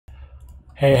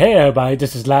Hey everybody,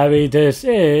 this is Larry. This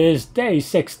is day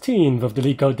 16 of the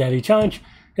Leetcode Daily Challenge.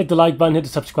 Hit the like button, hit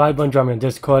the subscribe button, join me on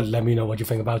Discord. Let me know what you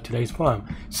think about today's problem.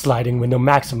 Sliding window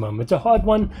maximum. It's a hard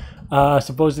one,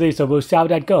 supposedly, so we'll see how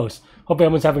that goes. Hope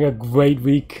everyone's having a great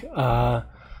week. Man,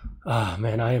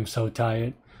 I am so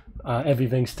tired.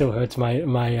 Everything still hurts.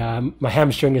 My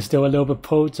hamstring is still a little bit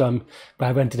pulled, but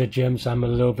I went to the gym, so I'm a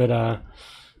little bit, I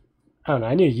don't know,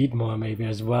 I need to eat more maybe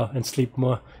as well and sleep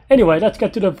more. Anyway, let's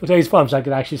get to today's problem so I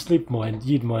can actually sleep more and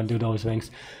eat more and do those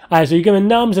things. Alright, so you're given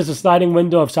nums as a sliding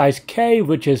window of size k,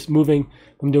 which is moving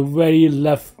from the very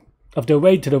left of the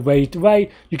right to the right.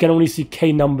 You can only see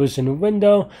k numbers in the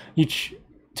window. Each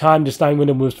time the sliding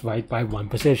window moves right by one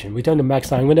position. Return the max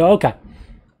sliding window. Okay.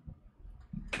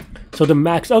 So the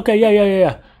max, okay,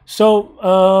 yeah. So,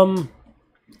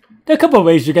 there are a couple of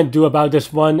ways you can do about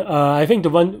this one. I think the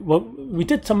one, well, we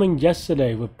did something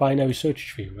yesterday with binary search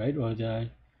tree, right? Or did I?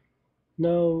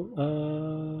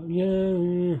 No,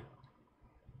 yeah.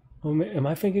 Oh, am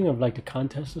I thinking of like the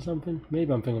contest or something?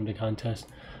 Maybe I'm thinking of the contest.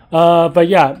 But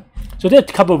yeah, so there are a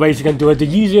couple of ways you can do it. The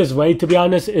easiest way, to be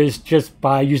honest, is just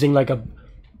by using like a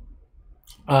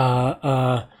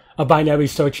binary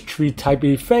search tree type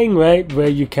of thing, right? Where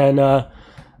you can, you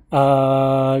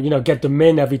know, get the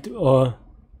min or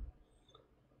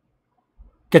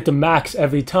get the max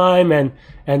every time, and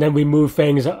then we move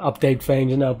things, update things,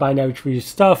 you know, binary tree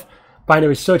stuff,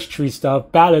 binary search tree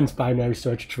stuff, balanced binary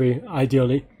search tree,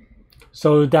 ideally.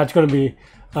 So that's going to be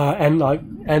n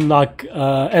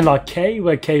log k,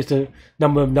 where k is the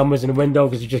number of numbers in the window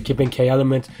because you're just keeping k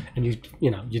elements, and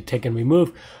you take and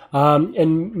remove.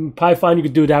 In Python, you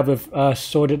could do that with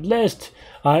sorted list,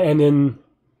 and then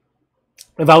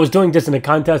if I was doing this in a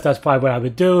contest, that's probably what I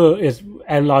would do, is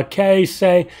n log k,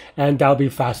 say, and that'll be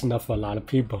fast enough for a lot of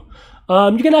people.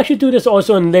 You can actually do this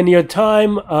also in linear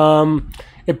time.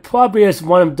 It probably is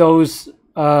one of those,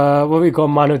 what we call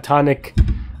monotonic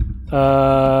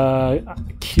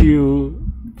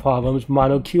queue problems,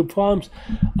 mono queue problems.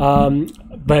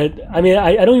 But I mean,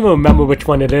 I don't even remember which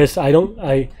one it is. I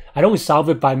don't solve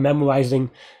it by memorizing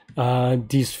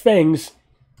these things.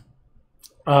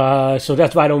 So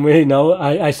that's why I don't really know.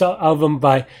 I solve them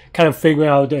by kind of figuring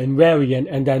out the invariant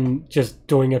and then just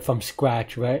doing it from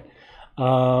scratch, right?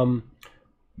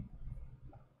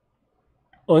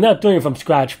 Or not doing it from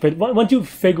scratch, but once you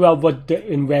figure out what the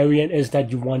invariant is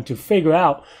that you want to figure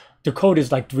out, the code is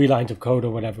like 3 lines of code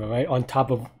or whatever, right? On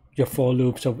top of your for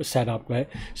loops or setup, right?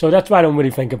 So that's why I don't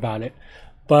really think about it.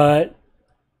 But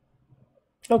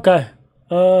okay.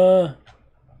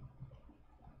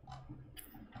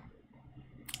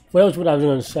 What else would I was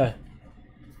going to say?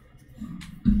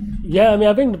 Yeah, I mean,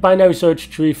 I think the binary search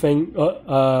tree thing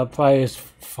probably is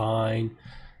fine.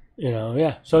 You know,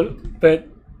 yeah. So, but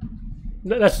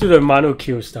let's do the mono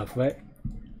queue stuff, right?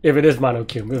 If it is mono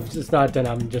queue. If it's not, then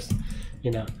I'm just,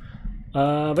 you know.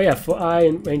 But yeah, for I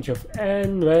in range of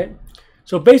n, right?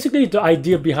 So basically, the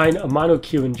idea behind a mono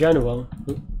queue in general,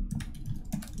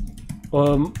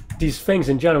 or these things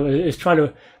in general, is trying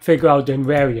to figure out the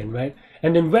invariant, right?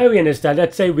 And the invariant is that,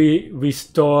 let's say we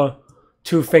store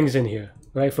 2 things in here,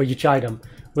 right, for each item,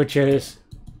 which is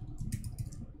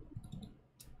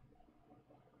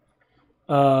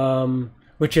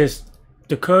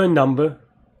the current number.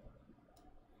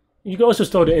 You can also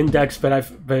store the index, but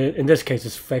in this case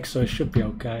it's fixed, so it should be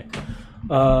okay.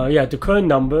 Yeah, the current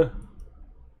number,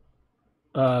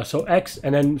 so x,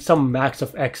 and then some max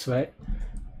of x, right?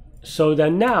 So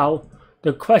then now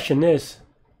the question is,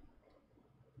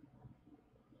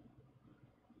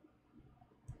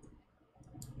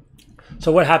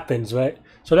 so what happens, right?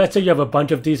 So let's say you have a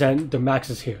bunch of these and the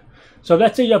max is here. So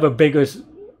let's say you have a bigger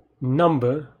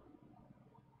number,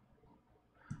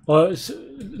 or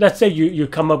let's say you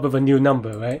come up with a new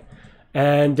number, right?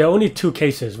 And there are only 2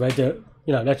 cases, right?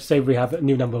 Let's say we have a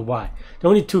new number y. There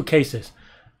are only 2 cases.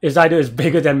 It's either it's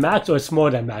bigger than max or it's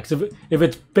smaller than max. If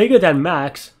it's bigger than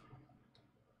max,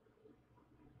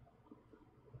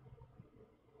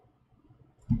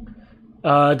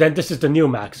 then this is the new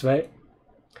max, right?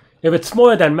 If it's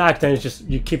smaller than max, then it's just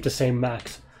you keep the same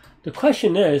max. The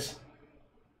question is,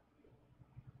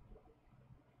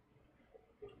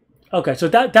 okay, so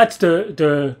that's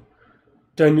the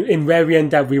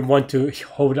invariant that we want to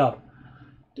hold up.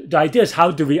 The idea is, how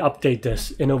do we update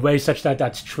this in a way such that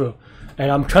that's true?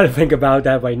 And I'm trying to think about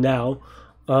that right now.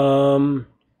 And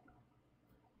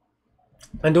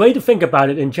the way to think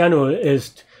about it in general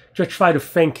is just try to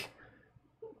think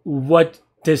what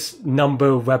this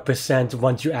number represents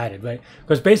once you add it, right?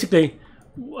 Because basically,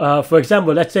 for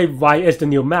example, let's say y is the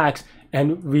new max,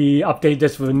 and we update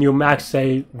this with a new max,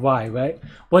 say y, right?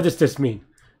 What does this mean?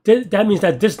 That means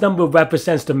that this number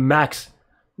represents the max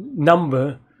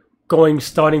number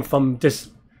starting from this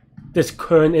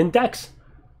current index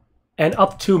and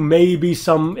up to maybe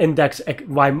some index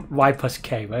y plus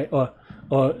k, right? Or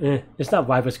it's not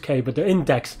y plus k, but the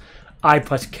index I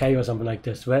plus k or something like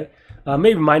this, right?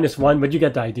 Maybe -1, but you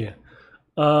get the idea.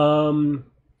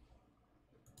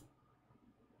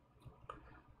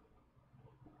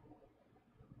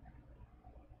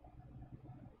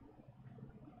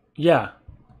 Yeah.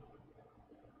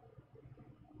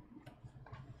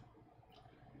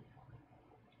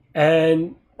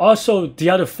 And also the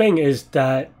other thing is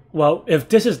that, well, if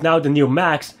this is now the new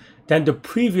max, then the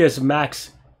previous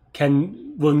max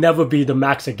will never be the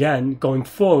max again going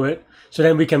forward. So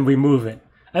then we can remove it.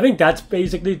 I think that's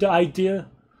basically the idea.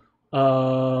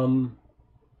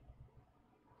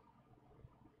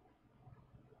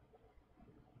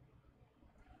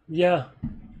 Yeah.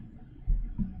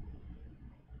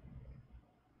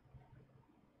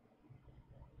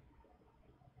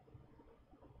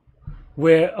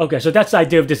 Okay, so that's the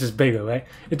idea if this is bigger, right?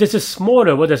 If this is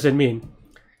smaller, what does it mean?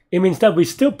 It means that we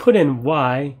still put in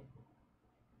y.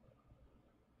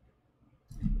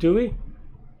 Do we?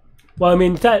 Well, I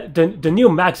mean, that the new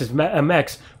max is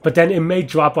mx, but then it may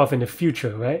drop off in the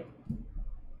future, right?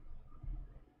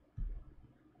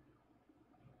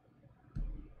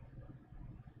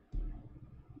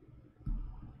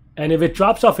 And if it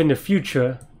drops off in the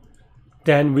future,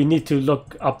 then we need to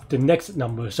look up the next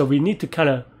number. So we need to kind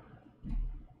of...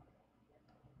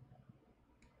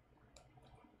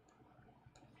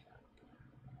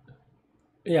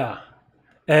 Yeah.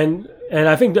 And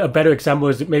I think a better example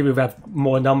is maybe we have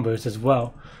more numbers as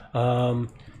well.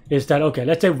 Is that, okay,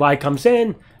 let's say y comes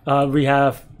in, we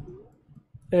have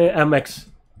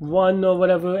mx1 or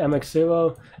whatever,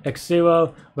 mx0,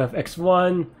 x0, we have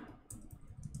x1,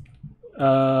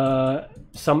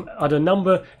 some other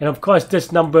number, and of course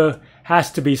this number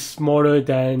has to be smaller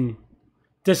than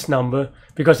this number,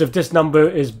 because if this number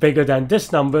is bigger than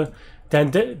this number,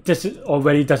 then this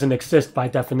already doesn't exist by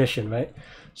definition, right?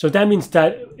 So that means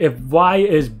that if y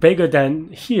is bigger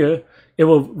than here, it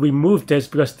will remove this,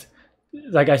 because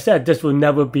like I said, this will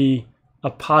never be a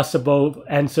possible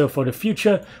answer for the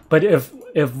future. But if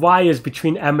y is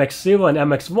between mx0 and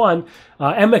mx1,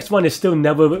 mx1 is still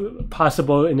never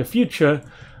possible in the future,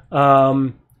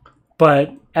 but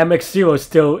mx0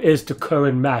 still is the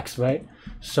current max, right?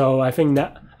 So I think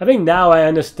now I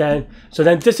understand. So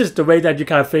then this is the way that you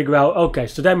kind of figure out, okay,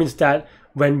 so that means that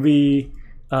when we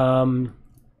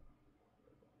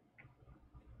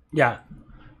yeah,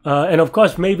 and of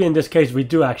course maybe in this case we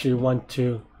do actually want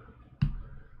to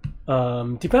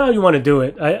depending on how you want to do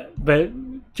it, but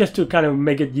just to kind of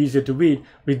make it easier to read,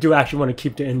 we do actually want to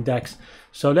keep the index.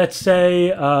 So let's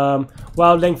say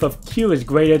while length of q is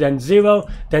greater than 0,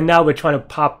 then now we're trying to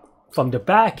pop from the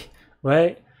back,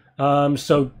 right?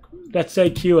 So let's say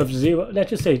q of 0, let's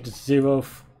just say it's 0.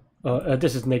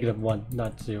 This is -1,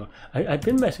 not 0. I've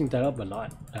been messing that up a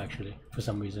lot, actually, for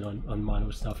some reason on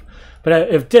mono stuff. But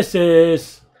if this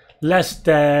is less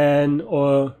than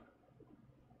or...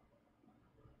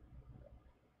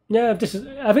 Yeah, if this is...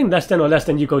 I think less than or less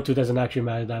than equal to doesn't actually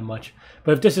matter that much.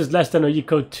 But if this is less than or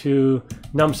equal to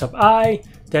num sub I,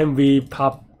 then we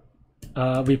pop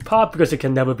because it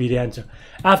can never be the answer.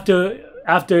 After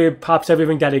it pops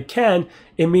everything that it can,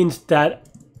 it means that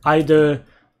either...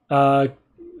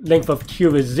 length of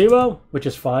q is 0, which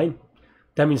is fine.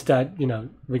 That means that, you know,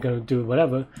 we're going to do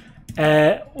whatever.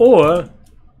 Or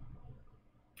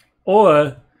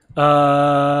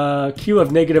q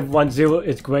of -1, 0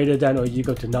 is greater than or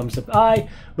equal to num sub I,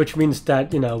 which means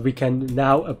that, you know, we can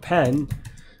now append,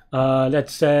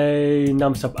 let's say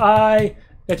num sub I,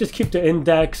 let's just keep the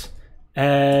index,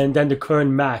 and then the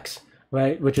current max,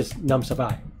 right, which is num sub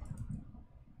I.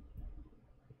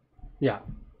 Yeah.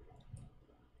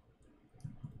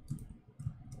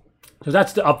 So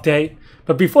that's the update.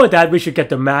 But before that, we should get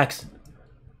the max,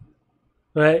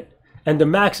 right? And the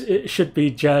max, it should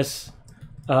be just,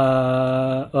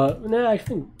 I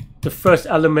think the first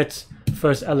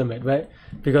element, right?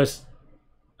 Because,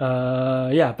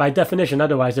 yeah, by definition,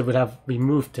 otherwise it would have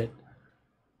removed it.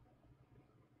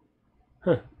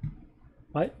 Huh.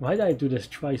 Why did I do this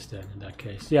twice then in that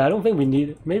case? Yeah, I don't think we need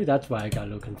it. Maybe that's why I got a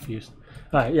little confused.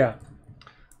 All right, yeah.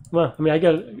 Well, I mean, I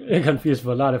get confused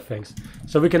for a lot of things.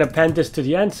 So we can append this to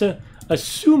the answer,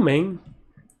 assuming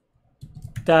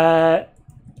that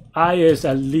I is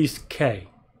at least k,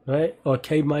 right? Or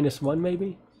k -1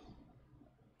 maybe?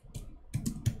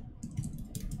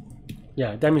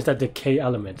 Yeah, that means that the k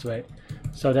elements, right?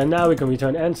 So then now we can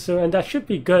return answer, and that should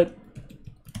be good.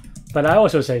 But I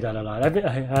also say that a lot. I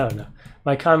don't know.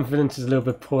 My confidence is a little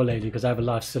bit poor lately because I have a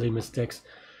lot of silly mistakes.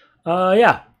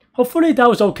 Yeah. hopefully that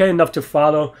was okay enough to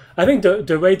follow. I think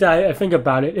the way that I think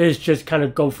about it is just kind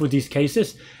of go through these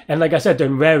cases. And like I said, the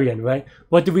invariant, right?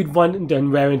 What do we want the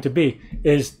invariant to be?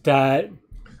 Is that,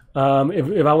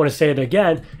 if I want to say it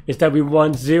again, is that we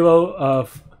want 0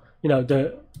 of, you know,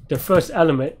 the first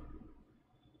element.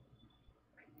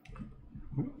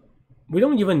 We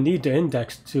don't even need the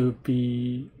index to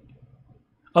be...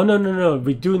 Oh, no,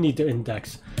 we do need the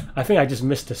index. I think I just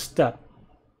missed a step.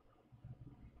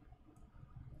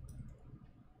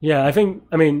 Yeah,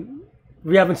 I mean,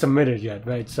 we haven't submitted yet,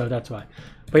 right? So that's why.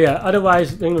 But yeah,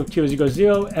 otherwise, q is equal to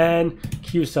 0 and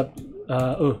q sub,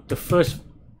 the first,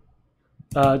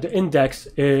 the index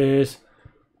is,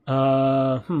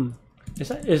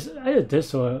 is either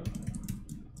this or,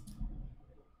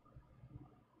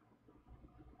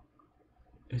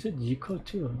 is it Leetcode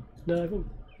too? No, I think,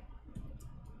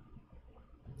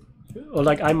 or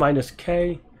like I minus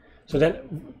k. So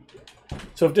then,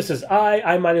 so if this is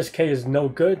I minus k is no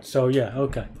good. So yeah,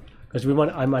 okay. Because we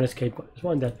want I minus k plus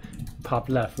 1, then pop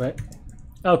left, right?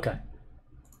 Okay.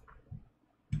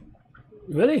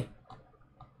 Really?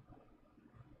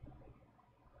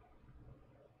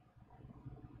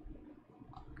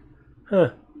 Huh.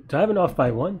 Do I have an off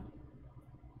by 1?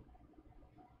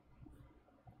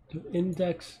 The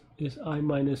index is I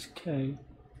minus k.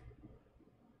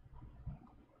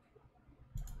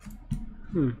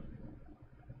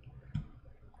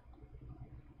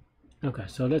 Okay,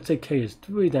 so let's say k is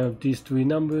 3, then have these 3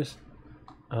 numbers.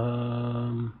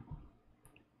 The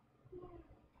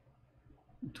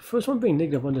first one being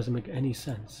 -1 doesn't make any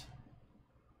sense.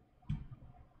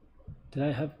 Did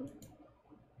I have...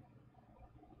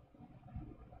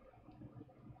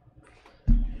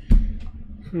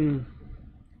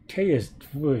 K is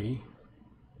 3.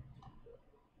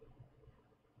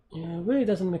 Yeah, it really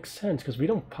doesn't make sense because we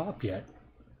don't pop yet.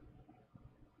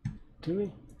 Do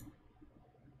we?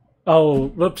 Oh,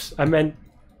 whoops, I meant...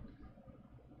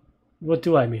 What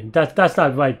do I mean? That's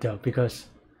not right though, because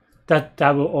that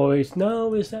will always...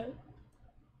 No, is that...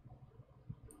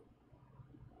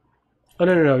 Oh,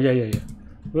 no, yeah.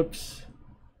 Whoops.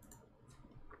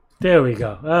 There we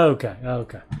go. Okay. A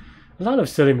lot of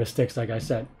silly mistakes, like I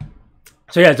said.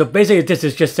 So yeah, so basically this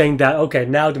is just saying that, okay,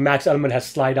 now the max element has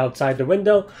slid outside the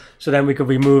window, so then we could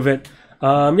remove it.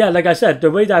 Yeah, like I said, the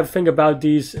way that I think about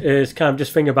these is kind of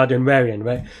just thinking about the invariant,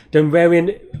 right? The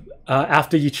invariant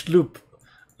after each loop,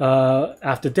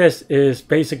 after this is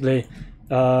basically,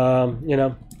 you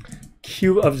know,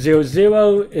 q of 0,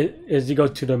 0 is equal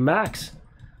to the max,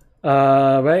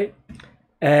 right?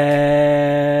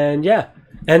 And yeah,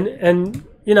 and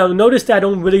you know, notice that I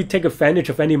don't really take advantage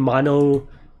of any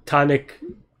monotonic,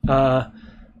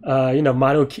 you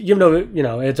know, even though, you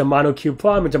know, it's a mono-Q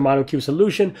problem, it's a mono-Q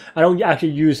solution, I don't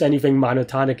actually use anything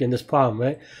monotonic in this problem,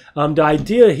 right? The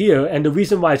idea here, and the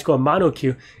reason why it's called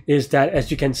mono-Q, is that,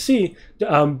 as you can see,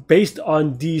 based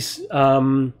on these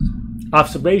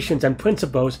observations and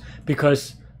principles,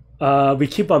 because we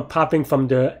keep on popping from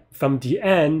the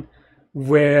end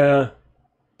where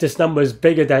this number is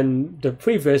bigger than the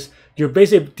previous, you're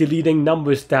basically deleting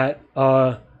numbers that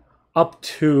are up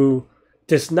to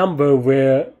this number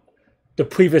where the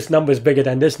previous number is bigger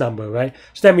than this number, right?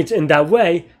 So that means in that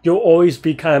way, you'll always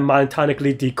be kind of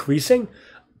monotonically decreasing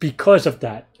because of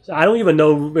that. So I don't even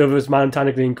know if it was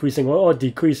monotonically increasing or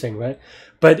decreasing, right?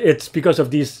 But it's because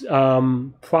of these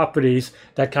properties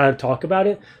that kind of talk about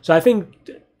it. So I think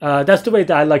that's the way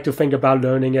that I like to think about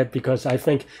learning it, because I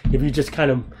think if you just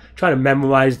kind of try to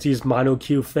memorize these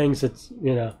mono-Q things, it's,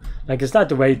 you know, like, it's not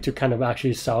the way to kind of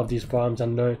actually solve these problems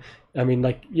and learn. I mean,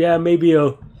 like, yeah, maybe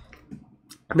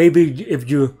if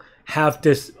you have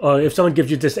this, or if someone gives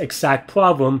you this exact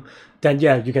problem, then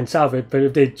yeah, you can solve it. But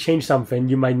if they change something,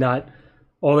 you might not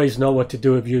always know what to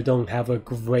do if you don't have a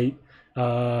great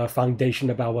foundation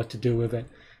about what to do with it.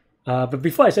 But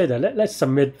before I say that, let's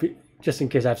submit, just in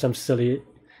case I have some silly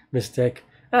mistake.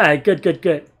 All right,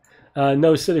 good.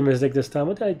 No silly mistake this time.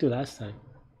 What did I do last time?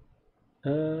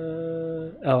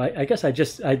 Oh, I guess I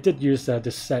did use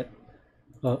the set.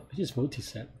 Oh, I used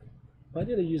multi-set. Why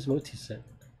did I use multi-set?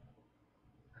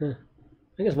 Huh.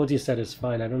 I guess multi-set is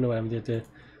fine. I don't know what I did there.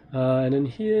 And then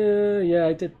here, yeah,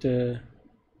 I did,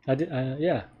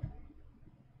 yeah.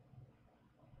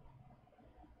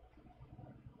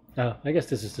 Oh, I guess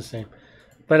this is the same.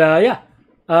 But yeah.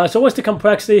 So what's the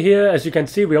complexity here? As you can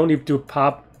see, we only do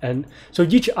pop, and so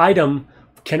each item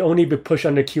can only be pushed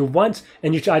on the queue once,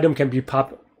 and each item can be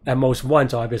popped at most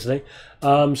once, obviously.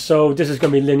 So this is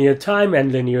going to be linear time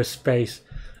and linear space.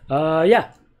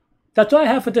 Yeah, that's all I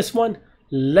have for this one.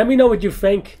 Let me know what you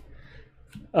think.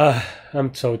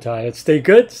 I'm so tired. Stay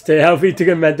good, stay healthy, take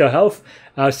good mental health.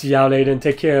 I'll see y'all later and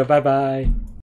take care. Bye bye.